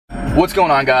What's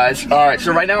going on, guys? Alright,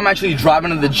 so right now I'm actually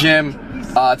driving to the gym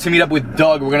to meet up with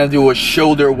Doug. We're gonna do a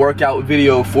shoulder workout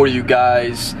video for you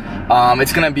guys.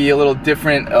 It's gonna be a little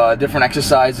different, different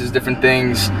exercises, different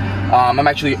things. I'm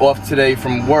actually off today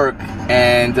from work,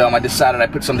 and I decided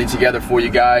I'd put something together for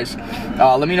you guys.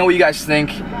 Let me know what you guys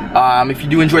think. If you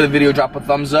do enjoy the video, drop a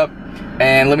thumbs up.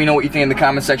 And let me know what you think in the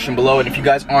comment section below. And if you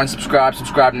guys aren't subscribed,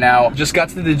 subscribe now. Just got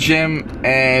to the gym,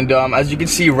 and as you can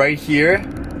see right here,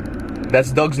 that's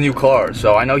Doug's new car.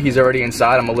 So I know he's already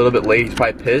inside. I'm a little bit late. He's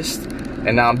probably pissed.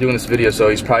 And now I'm doing this video, so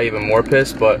he's probably even more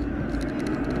pissed. But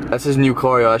that's his new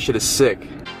car, yo. That shit is sick.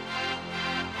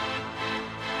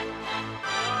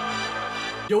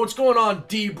 Yo, what's going on,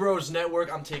 D Bros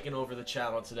Network? I'm taking over the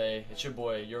channel today. It's your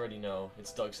boy, you already know.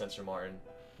 It's Doug Censor Martin.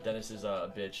 Dennis is a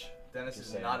bitch. Dennis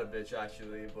is not a bitch,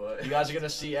 actually, but... You guys are going to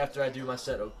see after I do my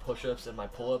set of push-ups and my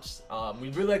pull-ups.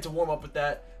 We really like to warm up with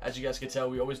that. As you guys can tell,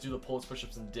 we always do the pulls,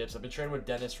 push-ups, and dips. I've been training with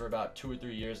Dennis for about 2 or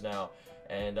 3 years now.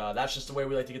 And that's just the way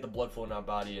we like to get the blood flow in our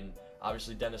body. And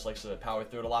obviously, Dennis likes to power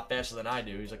through it a lot faster than I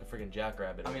do. He's like a freaking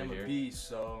jackrabbit over here. I'm a beast,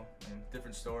 so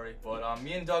different story. But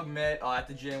me and Doug met at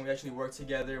the gym. We actually worked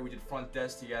together. We did front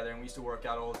desk together, and we used to work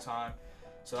out all the time.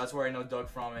 So that's where I know Doug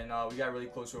from, and we got really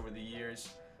close over the years.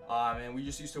 And we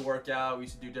just used to work out. We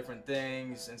used to do different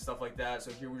things and stuff like that.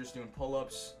 So here we're just doing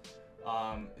pull-ups.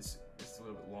 It's a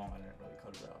little bit long. I didn't really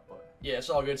cut it out, but yeah, it's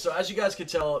all good. So as you guys can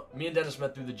tell, me and Dennis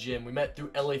met through the gym. We met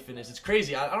through LA Fitness. It's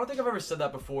crazy. I don't think I've ever said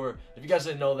that before. If you guys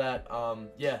didn't know that,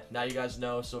 yeah, now you guys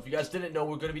know. So if you guys didn't know,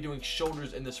 we're going to be doing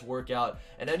shoulders in this workout.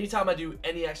 And anytime I do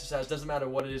any exercise, doesn't matter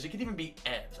what it is. It could even be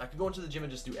abs. I could go into the gym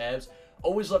and just do abs.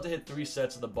 Always love to hit 3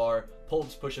 sets of the bar,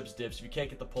 pull-ups, push-ups, dips. If you can't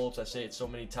get the pull-ups, I say it so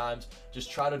many times,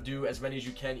 just try to do as many as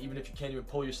you can, even if you can't even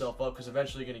pull yourself up, because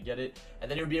eventually you're going to get it,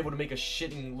 and then you'll be able to make a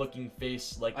shitting-looking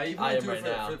face like I am right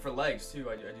now. For legs,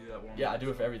 too. I do that one. Yeah, I do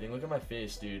it for everything. Look at my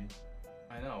face, dude.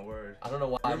 I know, word. I don't know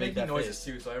why You're making noises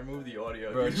too, so I removed the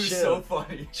audio. Bro, dude, it was so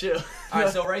funny. Chill.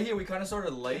 Alright, so right here we kind of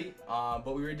started late,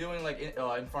 but we were doing like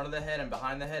in front of the head and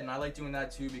behind the head, and I like doing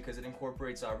that too because it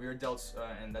incorporates rear delts,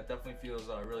 and that definitely feels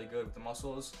really good with the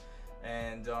muscles.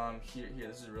 And here,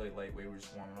 this is really lightweight. We're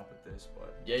just warming up with this,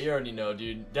 but yeah, you already know,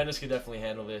 dude. Dennis can definitely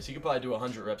handle this. He could probably do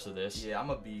 100 reps of this. Yeah, I'm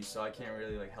a beast, so I can't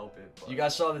really like help it. But... You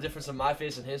guys saw the difference in my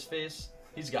face and his face?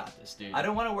 He's got this, dude. I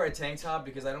don't want to wear a tank top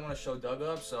because I don't want to show Doug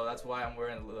up, so that's why I'm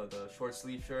wearing the short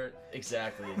sleeve shirt.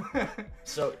 Exactly.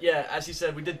 So, yeah, as he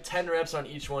said, we did 10 reps on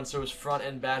each one, so it was front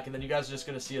and back, and then you guys are just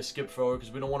going to see us skip forward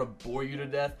because we don't want to bore you to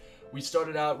death. We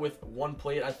started out with 1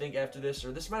 plate, I think, after this,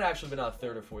 or this might have actually been our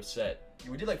 3rd or 4th set.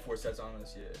 We did like 4 sets on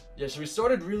this, yeah. Yeah, so we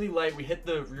started really light. We hit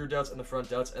the rear delts and the front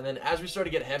delts, and then as we start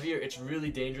to get heavier, it's really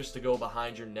dangerous to go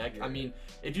behind your neck. Yeah. I mean,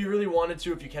 if you really wanted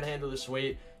to, if you can handle this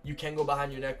weight, you can go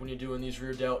behind your neck when you're doing these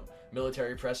rear delt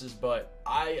military presses, but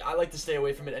I like to stay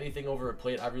away from it. Anything over a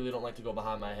plate, I really don't like to go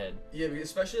behind my head. Yeah,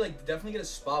 especially like definitely get a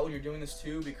spot when you're doing this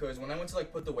too, because when I went to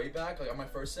like put the weight back, like on my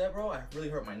first set, bro, I really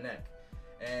hurt my neck.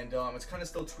 And it's kind of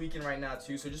still tweaking right now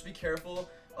too, so just be careful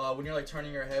when you're like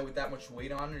turning your head with that much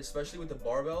weight on it, especially with the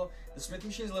barbell. The Smith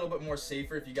machine is a little bit more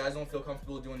safer. If you guys don't feel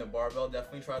comfortable doing the barbell,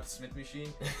 definitely try the Smith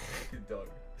machine. Doug.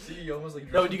 See, you almost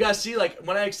like... No, you guys see, like,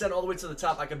 when I extend all the way to the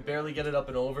top, I can barely get it up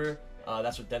and over.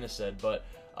 That's what Dennis said, but,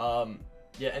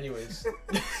 yeah, anyways.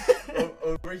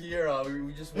 Over here,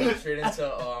 we just went straight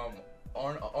into,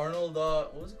 Arnold,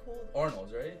 what was it called?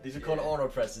 Arnold's, right? These are called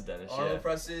Arnold presses, Dennis. Arnold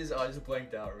presses, I just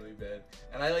blanked out really bad.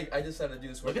 And I just had to do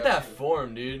this workout. Look at that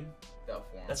form, dude. That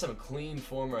form. That's some clean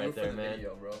form right there, man.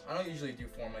 Video, bro. I don't usually do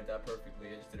form like that perfectly.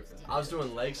 I just did it for the video. I was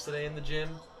doing legs today in the gym,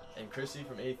 and Chrissy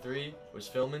from A3 was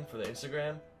filming for the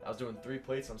Instagram. I was doing 3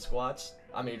 plates on squats.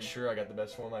 I made sure I got the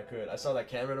best form I could. I saw that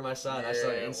camera to my side. Yeah, I saw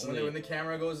it instantly. When the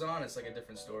camera goes on, it's like a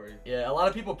different story. Yeah, a lot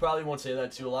of people probably won't say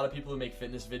that too. A lot of people who make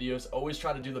fitness videos always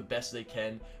try to do the best they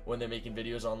can when they're making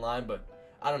videos online, but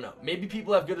I don't know. Maybe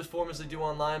people have good as form as they do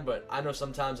online, but I know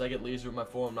sometimes I get lazy with my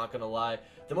form, I'm not going to lie.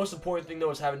 The most important thing,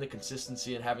 though, is having the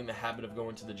consistency and having the habit of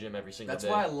going to the gym every single day. That's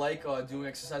why I like doing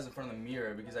exercise in front of the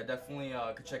mirror, because I definitely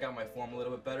could check out my form a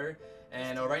little bit better.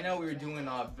 And right now we were doing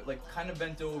like kind of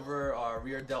bent over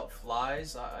rear delt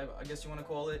flies, I guess you want to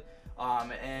call it.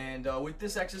 And with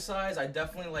this exercise, I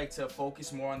definitely like to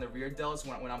focus more on the rear delts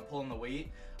when I'm pulling the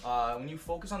weight. When you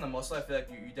focus on the muscle, I feel like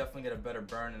you definitely get a better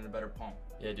burn and a better pump.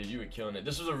 Yeah, dude, you were killing it.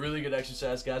 This was a really good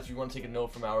exercise, guys. If you want to take a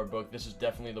note from our book, this is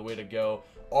definitely the way to go.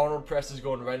 Arnold presses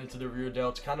going right into the rear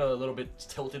delts, kind of a little bit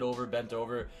tilted over, bent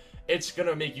over. It's going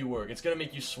to make you work. It's going to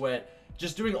make you sweat.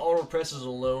 just doing Arnold presses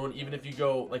alone, even if you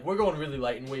go, like, we're going really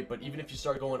light in weight, but even if you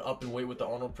start going up in weight with the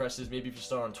Arnold presses, maybe if you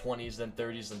start on 20s, then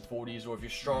 30s, then 40s, or if you're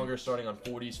stronger, starting on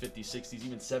 40s, 50s, 60s,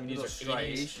 even 70s or 80s.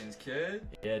 Striations, kid.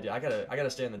 Yeah, dude, I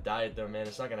gotta stay on the diet though, man.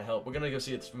 It's not gonna help. We're gonna go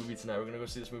see this movie tonight. We're gonna go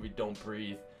see this movie, Don't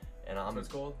Breathe. And That's what it's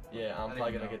called? Yeah, I'm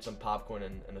probably gonna get some popcorn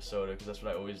and a soda, because that's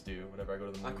what I always do whenever I go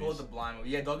to the movies. I call it the blind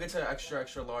movie. Yeah, Doug gets an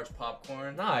extra large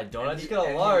popcorn. Nah, I don't. I just get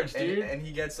a large, dude. And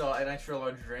he gets an extra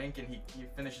large drink, and he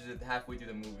finishes it halfway through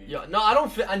the movie. Yeah, no, I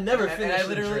don't. I never finish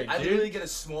the drink, dude. I literally get a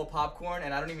small popcorn,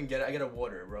 and I don't even get it. I get a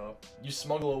water, bro. You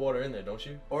smuggle a water in there, don't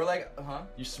you? Or like,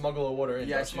 You smuggle a water in.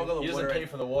 Yeah, I smuggle a water. He doesn't pay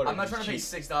for the water. I'm not trying to pay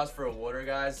 $6 for a water,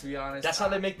 guys. To be honest. That's how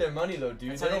they make their money, though,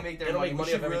 dude. That's how they make their money. They don't make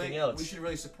money off everything else. We should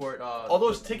really support all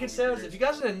those ticket sales. If you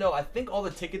guys didn't know, I think all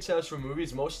the ticket sales for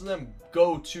movies, most of them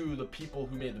go to the people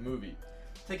who made the movie.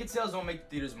 Ticket sales don't make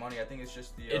theaters money. I think it's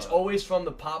just the. It's always from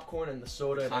the popcorn and the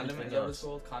soda and condiments. everything else.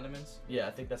 Condiments. Yeah,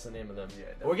 I think that's the name of them. Yeah.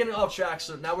 We're getting off track,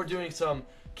 so now we're doing some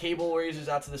cable raises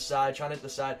out to the side, trying to hit the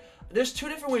side. There's two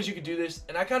different ways you could do this,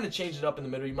 and I kind of changed it up in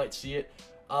the middle. You might see it.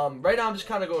 Right now I'm just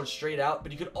kind of going straight out,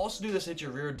 but you could also do this at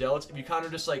your rear delts if you kind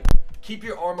of just like keep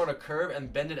your arm on a curve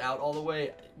and bend it out all the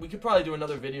way. We could probably do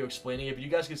another video explaining it, but you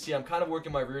guys can see I'm kind of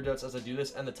working my rear delts as I do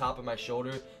this, and the top of my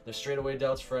shoulder, the straightaway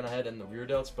delts, front ahead, and the rear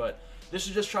delts. But this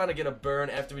is just trying to get a burn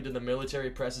after we did the military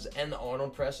presses and the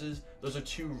Arnold presses. Those are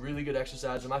two really good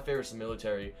exercises. My favorite's the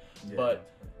military. Yeah. But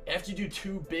after you do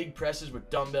two big presses with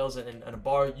dumbbells and a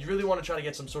bar, you really want to try to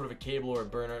get some sort of a cable or a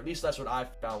burner. At least that's what I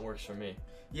found works for me.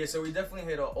 Yeah, so we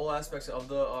definitely hit all aspects of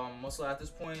the muscle at this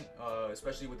point,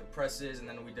 especially with the presses, and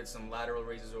then we did some lateral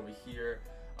raises over here.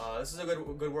 This is a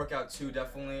good workout too,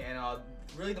 definitely, and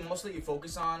really the muscle that you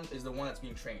focus on is the one that's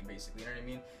being trained, basically, you know what I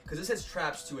mean? Because this hits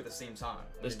traps too at the same time.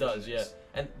 This does, yeah.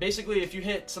 And basically, if you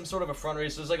hit some sort of a front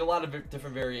raise, there's like a lot of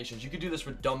different variations. You could do this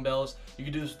with dumbbells, you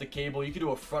could do this with the cable, you could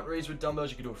do a front raise with dumbbells,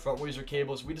 you could do a front raise with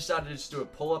cables. We decided to just do a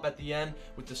pull-up at the end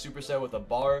with the superset with a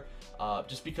bar,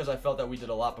 just because I felt that we did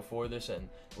a lot before this and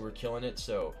we were killing it,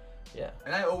 so yeah.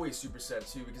 And I always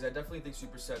superset too, because I definitely think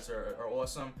supersets are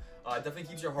awesome. It definitely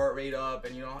keeps your heart rate up,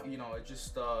 and you know, it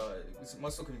just it's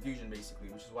muscle confusion basically,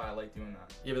 which is why I like doing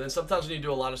that. Yeah, but then sometimes when you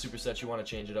do a lot of supersets, you want to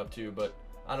change it up too. But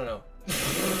I don't know.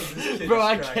 Bro,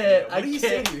 I can't. What did he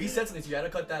say to you? He said something to you. I had to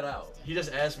cut that out. He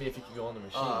just asked me if he could go on the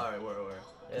machine. Oh, all right, word.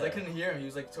 Because I couldn't hear him. He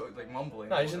was like mumbling.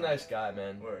 No, he's a nice guy,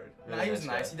 man. Word. Really he was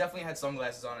nice. He definitely had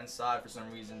sunglasses on inside for some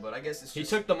reason, but I guess it's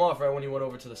just... He took them off right when he went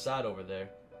over to the side over there.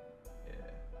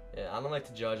 Yeah, I don't like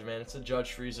to judge, man. It's a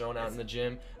judge-free zone out in the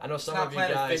gym. I know some of you guys...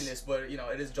 It's not Planet Fitness, but, you know,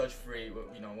 it is judge-free,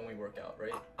 you know, when we work out,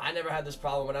 right? I never had this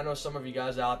problem, but I know some of you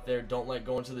guys out there don't like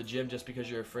going to the gym just because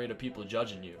you're afraid of people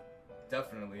judging you.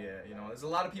 Definitely, yeah. You know, there's a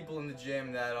lot of people in the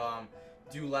gym that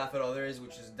do laugh at others,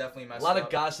 which is definitely messed up. A lot of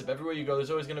gossip. Everywhere you go, there's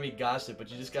always going to be gossip,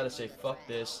 but you just got to say, fuck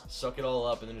this, suck it all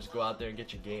up, and then just go out there and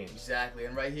get your gains. Exactly,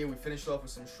 and right here, we finished off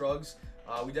with some shrugs.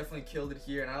 We definitely killed it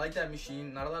here, and I like that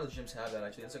machine. Not a lot of gyms have that,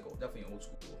 actually. It's like definitely old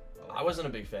school. I wasn't a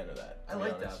big fan of that. I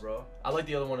like that, bro. I like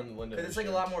the other one in the Linden. Because it's like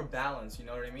a lot more balance, you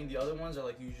know what I mean? The other ones are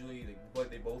like usually,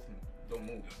 they both don't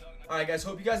move. Alright guys,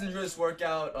 hope you guys enjoyed this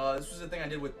workout. This was the thing I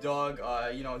did with Doug.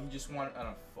 You know, he just wanted,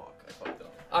 I fucked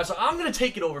up. Alright, so I'm gonna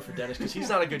take it over for Dennis because he's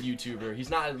not a good YouTuber. He's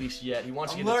not, at least yet. He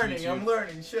wants to get into YouTube. I'm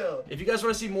learning, chill. If you guys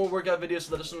want to see more workout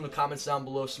videos, let us know in the comments down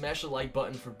below. Smash the like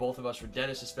button for both of us, for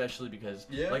Dennis especially, because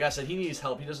like I said, he needs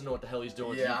help. He doesn't know what the hell he's doing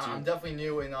with YouTube. I'm definitely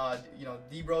new, and you know,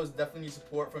 D-Bros definitely need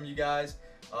support from you guys.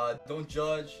 Don't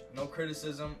judge, no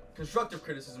criticism, constructive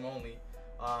criticism only.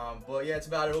 But yeah, it's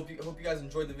about it. Hope you guys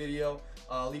enjoyed the video.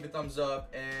 Leave a thumbs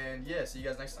up, and yeah, see you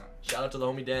guys next time. Shout out to the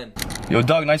homie Dan. Yo,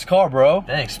 Doug, nice car, bro.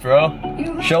 Thanks,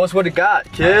 bro. Show us what it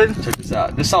got, kid. Check this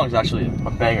out. This song is actually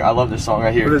a banger. I love this song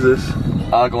right here. What is this?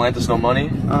 Galantis No Money.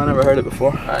 I never heard it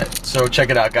before. Alright, so check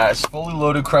it out, guys. Fully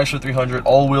loaded Chrysler 300,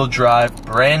 all-wheel drive,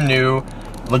 brand new,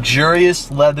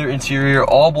 luxurious leather interior,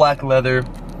 all black leather,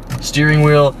 steering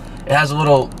wheel. It has a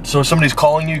little, so if somebody's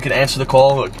calling you, you can answer the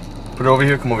call. Look, put it over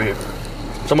here, come over here.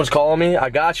 Someone's calling me, I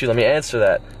got you, let me answer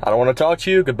that. I don't want to talk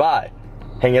to you, goodbye.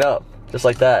 Hang it up, just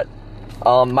like that.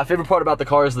 My favorite part about the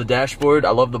car is the dashboard.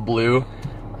 I love the blue,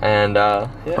 and yeah.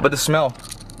 How about the smell?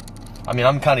 I mean,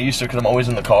 I'm kind of used to it because I'm always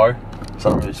in the car, so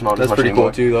I don't really smell it as much anymore.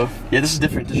 That's pretty cool too, though. Yeah, this is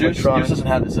different. Yours doesn't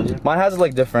have this, does it? Mine has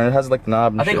like different. It has like the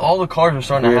knob and I think all the cars are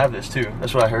starting to have this too.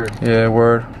 That's what I heard. Yeah,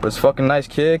 word. But it's fucking nice,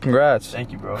 kid. Congrats.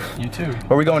 Thank you, bro. You too.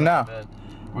 Where are we going now?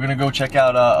 We're gonna go check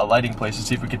out a lighting place and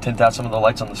see if we can tint out some of the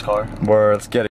lights on this car. Word. Let's get it.